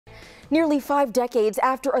Nearly 5 decades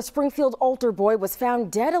after a Springfield altar boy was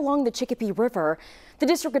found dead along the Chicopee River, the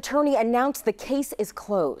district attorney announced the case is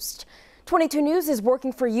closed. 22 News is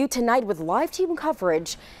working for you tonight with live team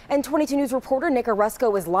coverage, and 22 News reporter Nick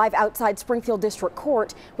Oresco is live outside Springfield District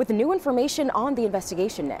Court with new information on the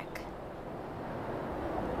investigation. Nick.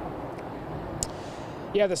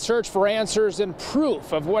 Yeah, the search for answers and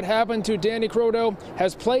proof of what happened to Danny Croteau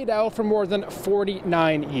has played out for more than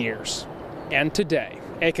 49 years. And today,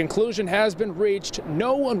 a conclusion has been reached.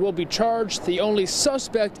 No one will be charged. The only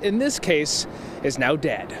suspect in this case is now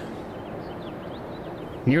dead.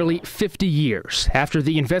 Nearly 50 years after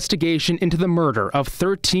the investigation into the murder of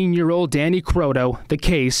 13-year-old Danny Croteau, the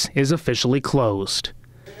case is officially closed.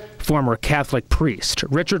 Former Catholic priest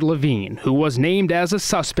Richard Lavigne, who was named as a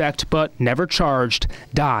suspect but never charged,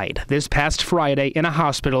 died this past Friday in a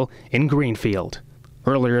hospital in Greenfield.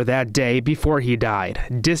 Earlier that day, before he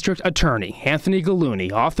died, District Attorney Anthony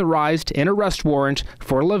Gallooni authorized an arrest warrant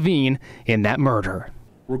for Lavigne in that murder.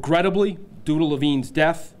 Regrettably, due to Lavigne's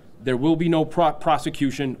death, there will be no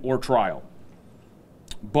prosecution or trial.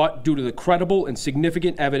 But due to the credible and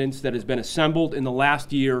significant evidence that has been assembled in the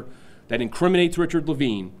last year that incriminates Richard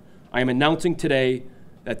Lavigne, I am announcing today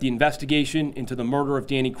that the investigation into the murder of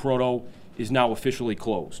Danny Croteau is now officially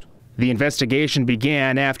closed. The investigation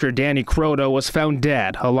began after Danny Croteau was found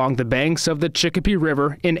dead along the banks of the Chicopee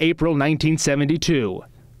River in April 1972.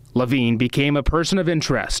 Lavigne became a person of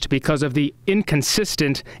interest because of the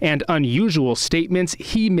inconsistent and unusual statements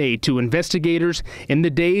he made to investigators in the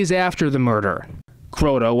days after the murder.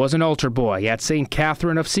 Croteau was an altar boy at St.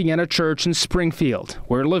 Catherine of Siena Church in Springfield,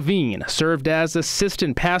 where Lavigne served as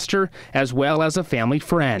assistant pastor as well as a family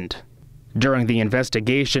friend. During the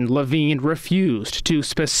investigation, Lavigne refused to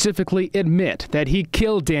specifically admit that he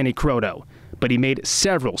killed Danny Croteau, but he made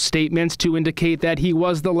several statements to indicate that he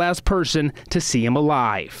was the last person to see him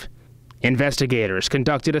alive. Investigators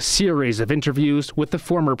conducted a series of interviews with the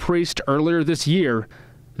former priest earlier this year.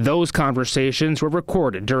 Those conversations were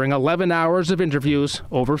recorded during 11 hours of interviews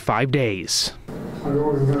over 5 days. I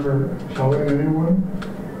don't remember telling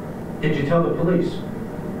anyone. Did you tell the police?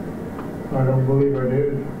 I don't believe I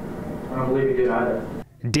did. I don't believe you did either.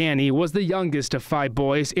 Danny was the youngest of 5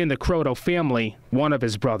 boys in the Croteau family, one of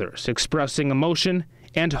his brothers expressing emotion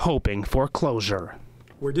and hoping for closure.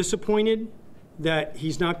 We're disappointed that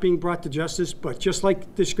he's not being brought to justice, but just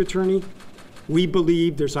like district attorney, we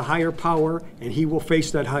believe there's a higher power, and he will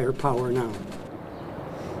face that higher power now.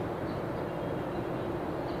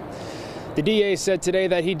 The DA said today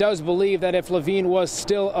that he does believe that if Lavigne was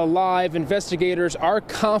still alive, investigators are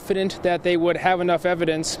confident that they would have enough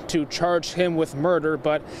evidence to charge him with murder,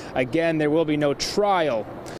 but again, there will be no trial.